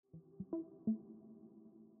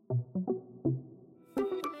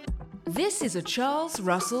This is a Charles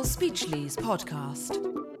Russell Speechlys podcast.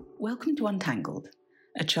 Welcome to Untangled,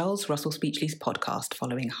 a Charles Russell Speechlys podcast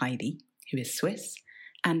following Heidi, who is Swiss,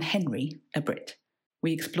 and Henry, a Brit.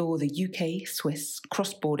 We explore the UK-Swiss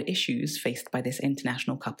cross-border issues faced by this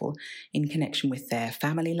international couple in connection with their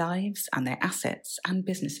family lives and their assets and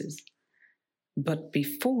businesses. But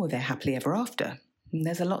before they're happily ever after,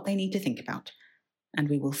 there's a lot they need to think about, and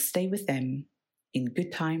we will stay with them in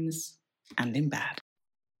good times and in bad.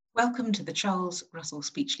 Welcome to the Charles Russell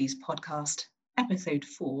Speechlys podcast, episode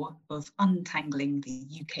 4 of Untangling the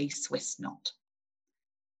UK-Swiss Knot.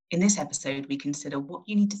 In this episode, we consider what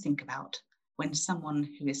you need to think about when someone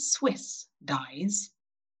who is Swiss dies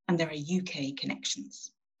and there are UK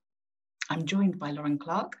connections. I'm joined by Lauren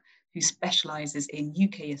Clark, who specialises in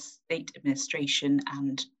UK estate administration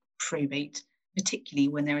and probate, particularly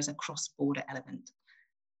when there is a cross-border element.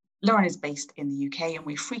 Lauren is based in the UK and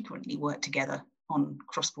we frequently work together on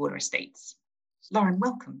cross-border estates. Lauren,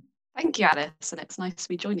 welcome. Thank you, Alice, and it's nice to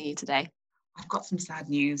be joining you today. I've got some sad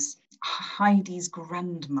news. Heidi's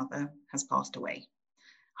grandmother has passed away.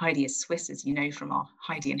 Heidi is Swiss, as you know from our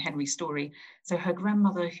Heidi and Henry story. So her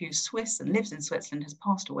grandmother, who's Swiss and lives in Switzerland, has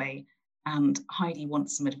passed away, and Heidi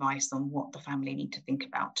wants some advice on what the family need to think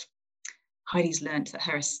about. Heidi's learnt that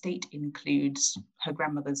her estate includes her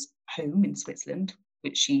grandmother's home in Switzerland,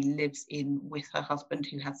 which she lives in with her husband,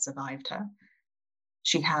 who has survived her.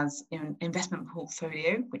 She has an investment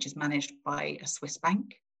portfolio, which is managed by a Swiss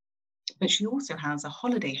bank, but she also has a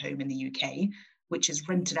holiday home in the UK, which is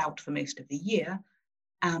rented out for most of the year,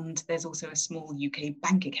 and there's also a small UK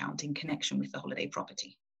bank account in connection with the holiday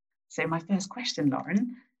property. So my first question,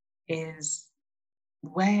 Lauren, is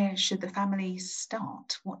where should the family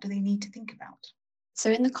start? What do they need to think about? So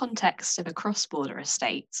in the context of a cross-border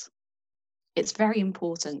estate, it's very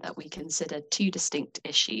important that we consider two distinct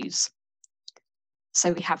issues.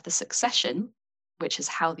 So we have the succession, which is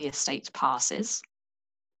how the estate passes,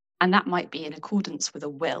 and that might be in accordance with a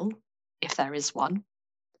will, if there is one,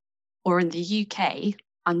 or in the UK,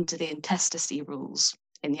 under the intestacy rules,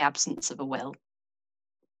 in the absence of a will.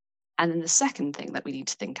 And then the second thing that we need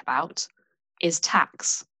to think about is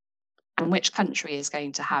tax, and which country is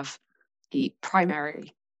going to have the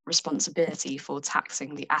primary responsibility for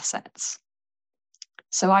taxing the assets.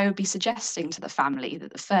 So I would be suggesting to the family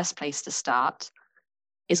that the first place to start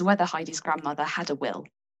is whether Heidi's grandmother had a will.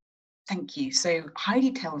 Thank you. So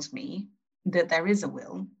Heidi tells me that there is a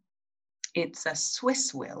will. It's a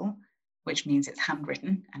Swiss will, which means it's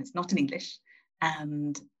handwritten and it's not in English,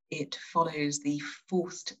 and it follows the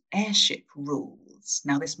forced heirship rules.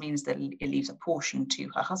 Now, this means that it leaves a portion to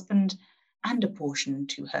her husband and a portion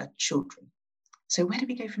to her children. So where do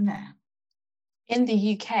we go from there? In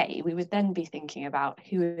the UK, we would then be thinking about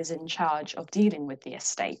who is in charge of dealing with the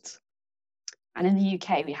estate. And in the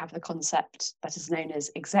UK, we have the concept that is known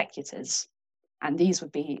as executors, and these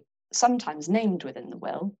would be sometimes named within the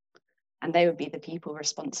will, and they would be the people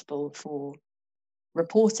responsible for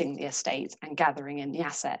reporting the estate and gathering in the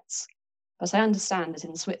assets. But I understand that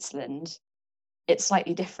in Switzerland, it's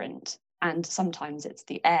slightly different, and sometimes it's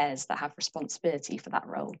the heirs that have responsibility for that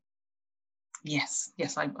role. Yes,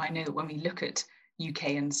 I know that when we look at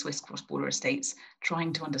UK and Swiss cross-border estates,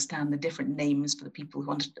 trying to understand the different names for the people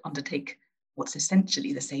who undertake what's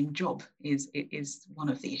essentially the same job is one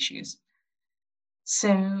of the issues.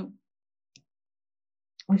 So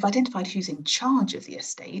we've identified who's in charge of the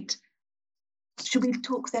estate. Should we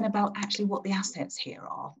talk then about actually what the assets here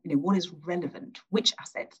are? You know, what is relevant? Which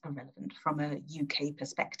assets are relevant from a UK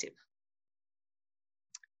perspective?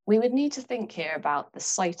 We would need to think here about the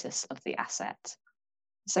situs of the asset.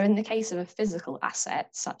 So in the case of a physical asset,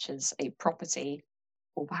 such as a property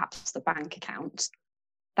or perhaps the bank account,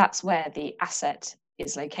 that's where the asset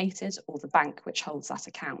is located, or the bank which holds that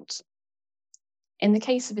account. In the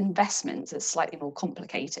case of investments, it's slightly more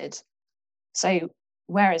complicated. So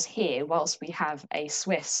whereas here, whilst we have a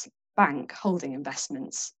Swiss bank holding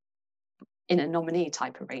investments in a nominee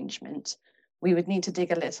type arrangement, we would need to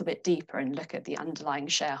dig a little bit deeper and look at the underlying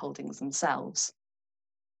shareholdings themselves.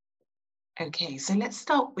 Okay, so let's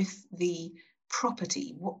start with the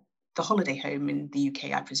property. The holiday home in the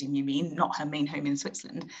UK, I presume you mean, not her main home in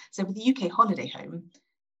Switzerland. So with the UK holiday home,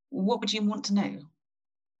 what would you want to know?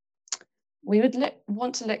 We would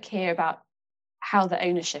want to look here about how the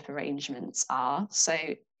ownership arrangements are. So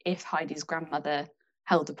if Heidi's grandmother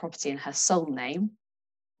held the property in her sole name,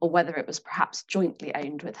 or whether it was perhaps jointly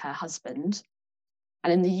owned with her husband.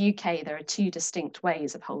 And in the UK, there are two distinct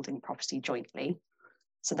ways of holding property jointly.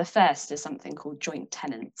 So the first is something called joint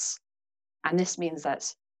tenants. And this means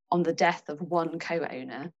that on the death of one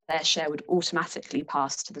co-owner, their share would automatically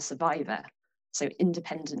pass to the survivor, so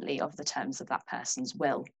independently of the terms of that person's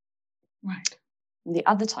will. Right. And the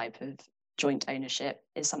other type of joint ownership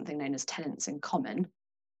is something known as tenants in common,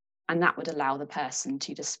 and that would allow the person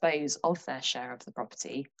to dispose of their share of the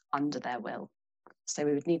property under their will. So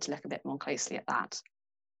we would need to look a bit more closely at that.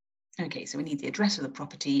 Okay, so we need the address of the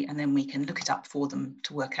property, and then we can look it up for them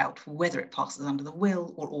to work out whether it passes under the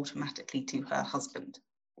will or automatically to her husband.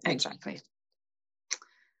 Okay. Exactly.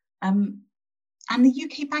 And the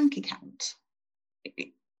UK bank account,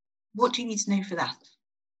 what do you need to know for that?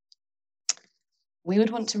 We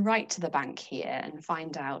would want to write to the bank here and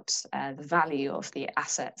find out the value of the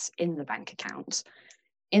assets in the bank account.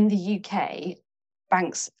 In the UK,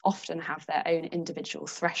 banks often have their own individual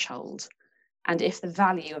threshold. And if the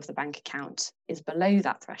value of the bank account is below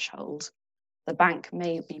that threshold, the bank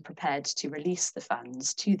may be prepared to release the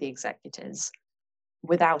funds to the executors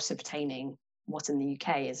without obtaining what in the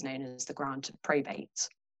UK is known as the grant of probate.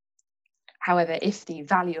 However, if the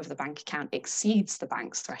value of the bank account exceeds the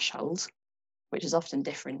bank's threshold, which is often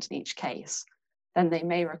different in each case, then they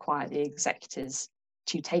may require the executors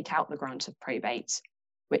to take out the grant of probate,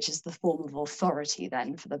 which is the form of authority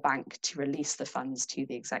then for the bank to release the funds to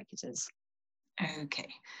the executors. Okay,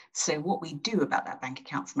 so what we do about that bank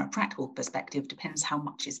account from a practical perspective depends how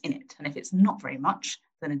much is in it. And if it's not very much,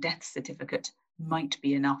 then a death certificate might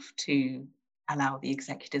be enough to allow the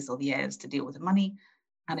executors or the heirs to deal with the money.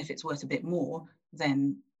 And if it's worth a bit more,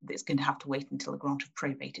 then it's going to have to wait until a grant of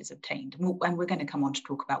probate is obtained. And we're going to come on to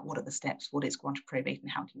talk about what are the steps, what is grant of probate, and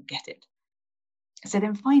how do you get it. So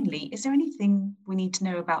then finally, is there anything we need to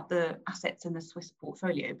know about the assets in the Swiss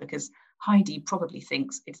portfolio? Because Heidi probably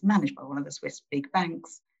thinks it's managed by one of the Swiss big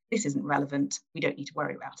banks. This isn't relevant. We don't need to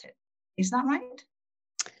worry about it. Is that right?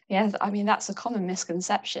 Yeah, I mean, that's a common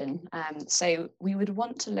misconception. So we would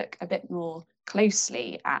want to look a bit more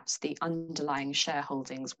closely at the underlying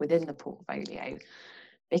shareholdings within the portfolio,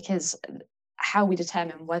 because how we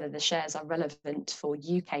determine whether the shares are relevant for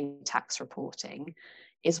UK tax reporting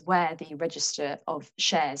is where the register of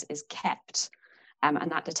shares is kept,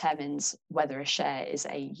 and that determines whether a share is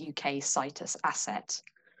a UK situs asset.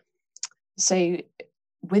 So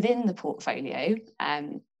within the portfolio,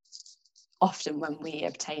 often when we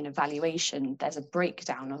obtain a valuation, there's a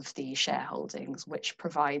breakdown of the shareholdings, which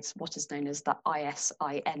provides what is known as the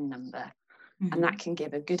ISIN number. Mm-hmm. And that can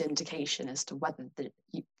give a good indication as to whether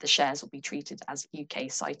the shares will be treated as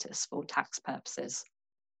UK situs for tax purposes.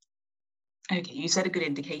 Okay, you said a good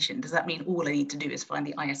indication. Does that mean all I need to do is find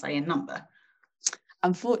the ISIN number?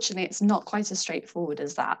 Unfortunately, it's not quite as straightforward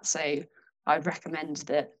as that. So I'd recommend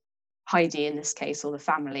that Heidi, in this case, or the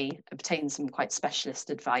family, obtain some quite specialist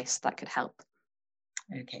advice that could help.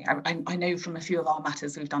 Okay, I know from a few of our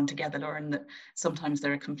matters we've done together, Lauren, that sometimes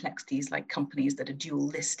there are complexities like companies that are dual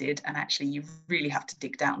listed, and actually you really have to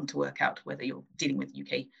dig down to work out whether you're dealing with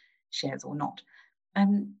UK shares or not.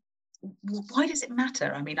 Why does it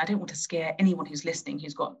matter? I mean, I don't want to scare anyone who's listening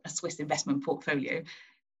who's got a Swiss investment portfolio.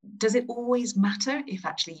 Does it always matter if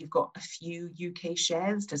actually you've got a few UK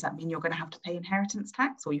shares? Does that mean you're going to have to pay inheritance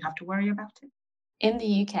tax, or you have to worry about it? In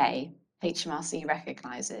the UK, HMRC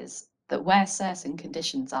recognises that where certain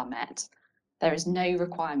conditions are met, there is no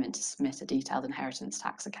requirement to submit a detailed inheritance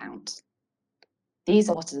tax account. These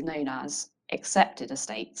are what are known as accepted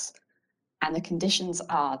estates, and the conditions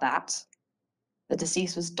are that the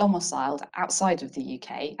deceased was domiciled outside of the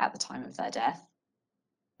UK at the time of their death,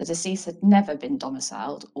 the deceased had never been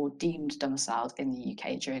domiciled or deemed domiciled in the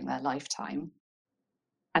UK during their lifetime,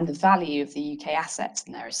 and the value of the UK assets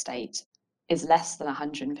in their estate is less than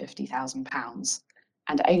 £150,000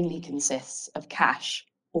 and only consists of cash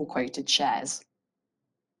or quoted shares.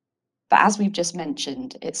 But as we've just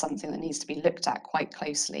mentioned, it's something that needs to be looked at quite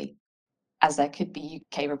closely, as there could be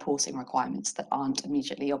UK reporting requirements that aren't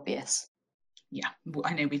immediately obvious. Yeah, well,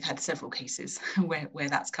 I know we've had several cases where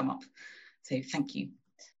that's come up. So thank you.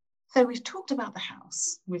 So we've talked about the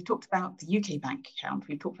house, we've talked about the UK bank account,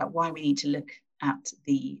 we've talked about why we need to look at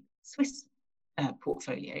the Swiss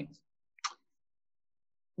portfolio.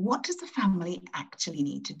 What does the family actually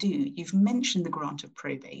need to do? You've mentioned the grant of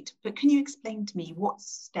probate, but can you explain to me what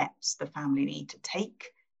steps the family need to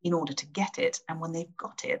take in order to get it? And when they've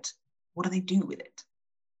got it, what do they do with it?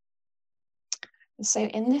 So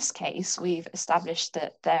in this case, we've established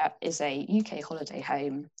that there is a UK holiday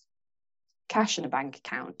home, cash in a bank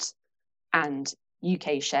account, and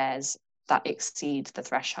UK shares that exceed the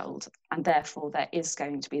threshold. And therefore, there is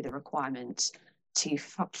going to be the requirement to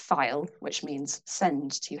file, which means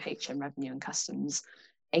send to HM Revenue and Customs,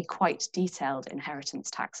 a quite detailed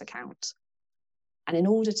inheritance tax account. And in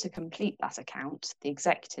order to complete that account, the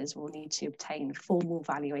executors will need to obtain formal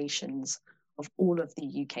valuations of all of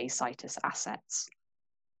the UK situs assets.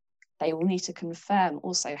 They will need to confirm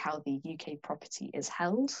also how the UK property is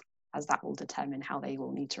held, as that will determine how they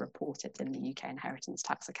will need to report it in the UK inheritance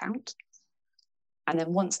tax account. And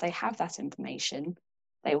then once they have that information,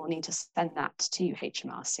 they will need to send that to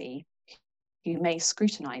HMRC, who may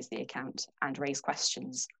scrutinise the account and raise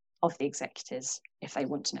questions of the executors if they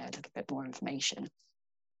want to know a little bit more information.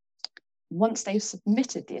 Once they've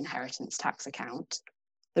submitted the inheritance tax account,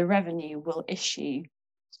 the Revenue will issue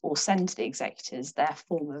or send to the executors their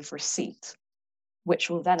form of receipt, which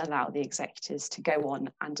will then allow the executors to go on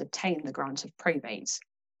and obtain the grant of probate,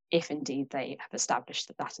 if indeed they have established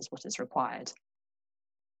that that is what is required.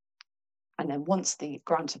 And then once the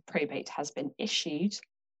grant of probate has been issued,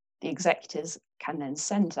 the executors can then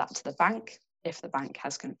send that to the bank if the bank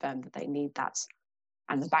has confirmed that they need that,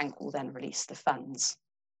 and the bank will then release the funds.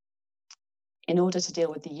 In order to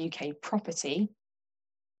deal with the UK property,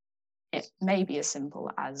 it may be as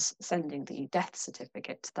simple as sending the death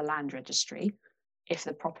certificate to the land registry if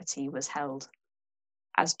the property was held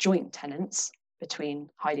as joint tenants between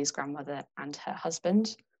Heidi's grandmother and her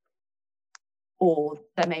husband, or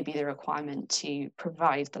there may be the requirement to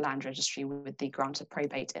provide the land registry with the grant of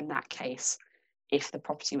probate in that case if the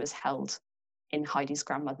property was held in Heidi's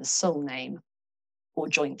grandmother's sole name or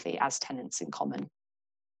jointly as tenants in common.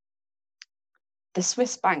 The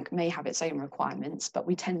Swiss bank may have its own requirements, but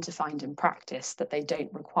we tend to find in practice that they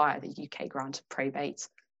don't require the UK grant of probate,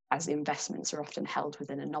 as the investments are often held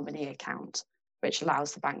within a nominee account, which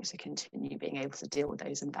allows the bank to continue being able to deal with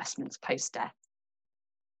those investments post-death.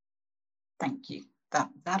 Thank you.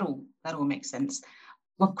 That all makes sense.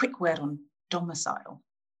 One quick word on domicile.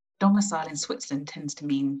 Domicile in Switzerland tends to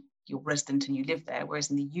mean you're resident and you live there,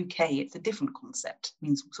 whereas in the UK it's a different concept. It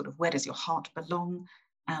means sort of where does your heart belong?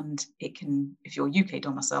 And it can, if you're UK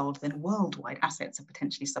domiciled, then worldwide assets are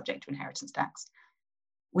potentially subject to inheritance tax.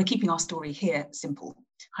 We're keeping our story here simple.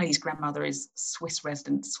 Heidi's grandmother is Swiss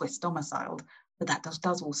resident, Swiss domiciled, but that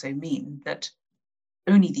does also mean that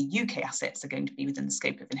only the UK assets are going to be within the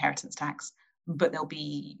scope of inheritance tax, but there'll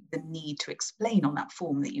be the need to explain on that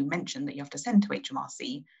form that you mentioned that you have to send to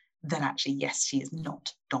HMRC that actually, yes, she is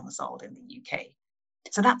not domiciled in the UK.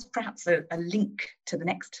 So that's perhaps a link to the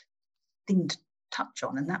next thing to touch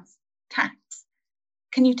on, and that's tax.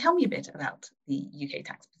 Can you tell me a bit about the UK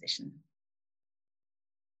tax position?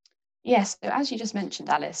 Yes, so as you just mentioned,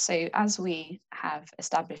 Alice, so as we have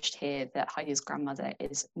established here that Heidi's grandmother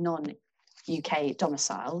is non-UK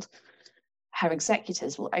domiciled, her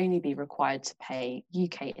executors will only be required to pay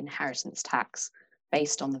UK inheritance tax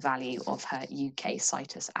based on the value of her UK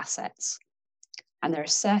situs assets. And there are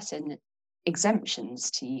certain exemptions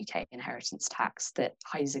to UK inheritance tax that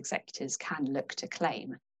Heidi's executors can look to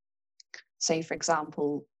claim. So, for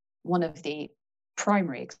example, one of the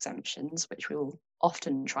primary exemptions, which we will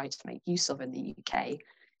often try to make use of in the UK,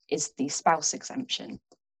 is the spouse exemption,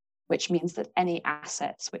 which means that any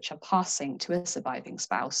assets which are passing to a surviving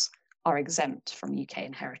spouse are exempt from UK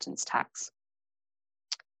inheritance tax.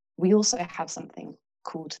 We also have something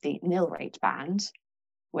called the nil rate band,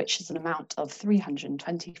 which is an amount of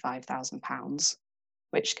 £325,000,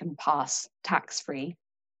 which can pass tax-free,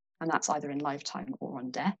 and that's either in lifetime or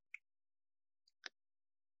on death.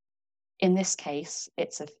 In this case,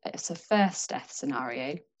 it's a first death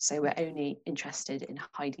scenario, so we're only interested in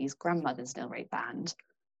Heidi's grandmother's nil rate band.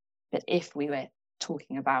 But if we were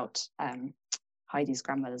talking about Heidi's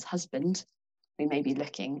grandmother's husband, we may be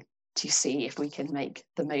looking to see if we can make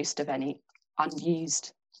the most of any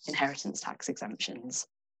unused inheritance tax exemptions.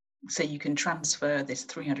 So you can transfer this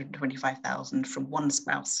 325,000 from one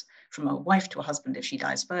spouse, from a wife to a husband if she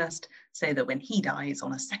dies first, so that when he dies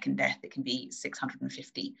on a second death, it can be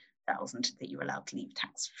 650,000 that you're allowed to leave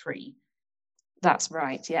tax-free. That's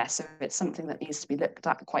right, yeah. So it's something that needs to be looked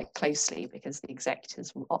at quite closely, because the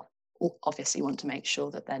executors will obviously want to make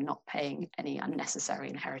sure that they're not paying any unnecessary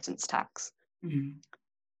inheritance tax. Mm.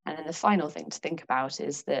 And then the final thing to think about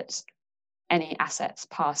is that any assets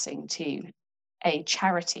passing to a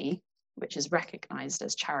charity, which is recognised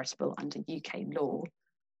as charitable under UK law,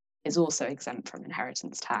 is also exempt from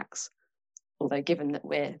inheritance tax. Although, given that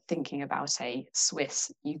we're thinking about a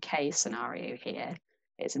Swiss UK scenario here,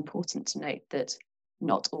 it's important to note that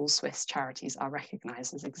not all Swiss charities are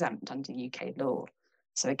recognised as exempt under UK law.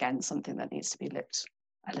 So again, something that needs to be looked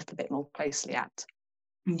a little bit more closely at.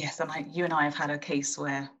 Yes, and you and I have had a case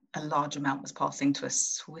where a large amount was passing to a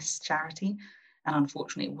Swiss charity, and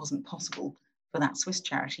unfortunately it wasn't possible for that Swiss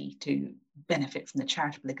charity to benefit from the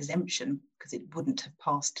charitable exemption because it wouldn't have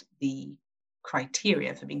passed the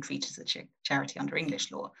criteria for being treated as a charity under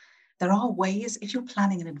English law. There are ways, if you're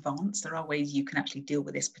planning in advance, there are ways you can actually deal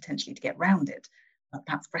with this potentially to get around it. But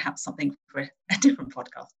that's perhaps something for a different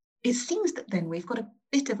podcast. It seems that then we've got a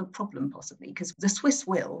bit of a problem possibly, because the Swiss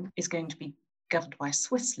will is going to be governed by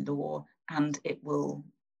Swiss law, and it will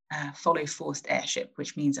follow forced heirship,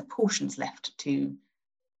 which means a portion's left to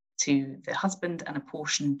the husband and a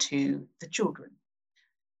portion to the children.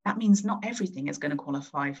 That means not everything is going to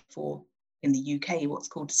qualify for, in the UK, what's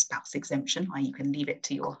called spouse exemption, i.e. you can leave it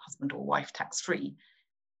to your husband or wife tax-free.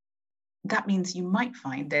 That means you might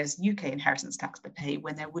find there's UK inheritance tax to pay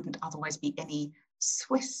when there wouldn't otherwise be any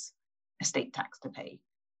Swiss estate tax to pay.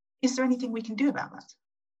 Is there anything we can do about that?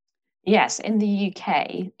 Yes, in the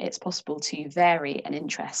UK, it's possible to vary an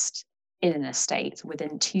interest in an estate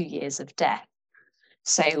within 2 years of death.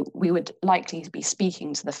 So we would likely be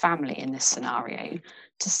speaking to the family in this scenario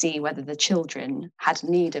to see whether the children had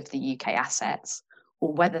need of the UK assets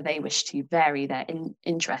or whether they wish to vary their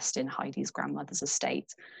interest in Heidi's grandmother's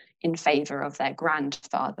estate in favour of their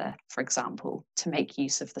grandfather, for example, to make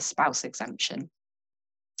use of the spouse exemption.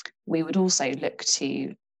 We would also look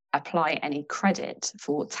to apply any credit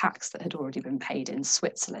for tax that had already been paid in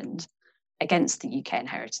Switzerland against the UK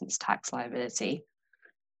inheritance tax liability.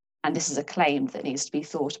 And this is a claim that needs to be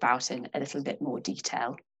thought about in a little bit more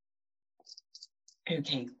detail.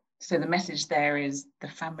 Okay, so the message there is the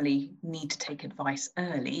family need to take advice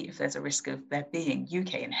early if there's a risk of there being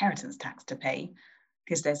UK inheritance tax to pay,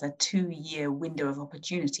 because there's a 2-year window of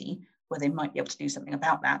opportunity where they might be able to do something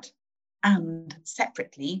about that. And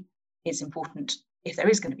separately, it's important, if there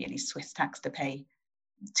is going to be any Swiss tax to pay,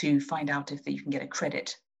 to find out if you can get a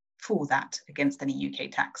credit for that against any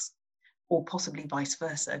UK tax, or possibly vice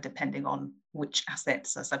versa, depending on which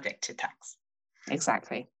assets are subject to tax.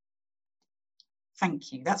 Exactly.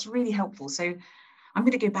 Thank you. That's really helpful. So I'm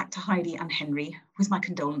going to go back to Heidi and Henry with my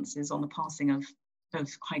condolences on the passing of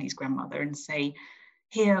Heidi's grandmother, and say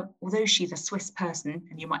here, although she's a Swiss person,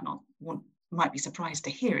 and you might be surprised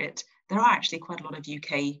to hear it, there are actually quite a lot of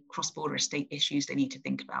UK cross-border estate issues they need to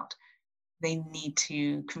think about. They need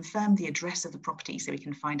to confirm the address of the property so we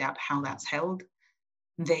can find out how that's held.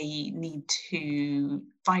 They need to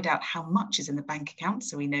find out how much is in the bank account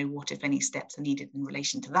so we know what, if any, steps are needed in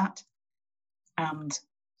relation to that. And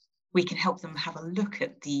we can help them have a look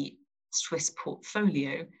at the Swiss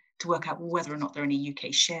portfolio to work out whether or not there are any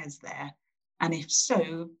UK shares there. And if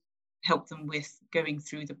so, help them with going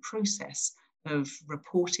through the process of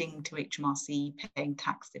reporting to HMRC, paying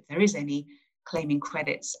tax if there is any, claiming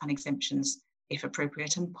credits and exemptions if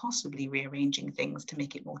appropriate, and possibly rearranging things to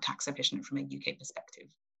make it more tax efficient from a UK perspective.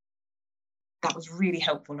 That was really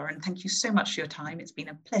helpful, Lauren. Thank you so much for your time. It's been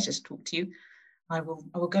a pleasure to talk to you. I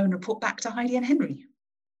will go and report back to Heidi and Henry.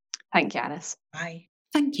 Thank you, Alice. Bye.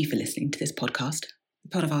 Thank you for listening to this podcast,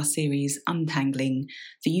 part of our series Untangling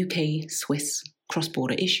the UK-Swiss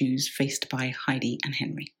cross-border issues faced by Heidi and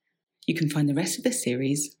Henry. You can find the rest of this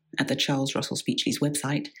series at the Charles Russell Speechlys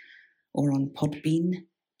website or on Podbean,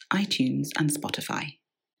 iTunes and Spotify.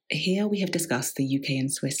 Here we have discussed the UK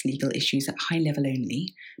and Swiss legal issues at high level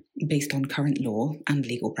only, based on current law and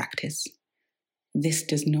legal practice. This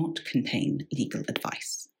does not contain legal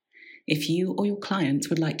advice. If you or your clients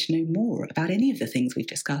would like to know more about any of the things we've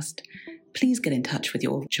discussed, please get in touch with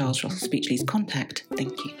your Charles Russell Speechlys contact.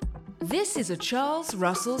 Thank you. This is a Charles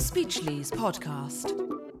Russell Speechlys podcast.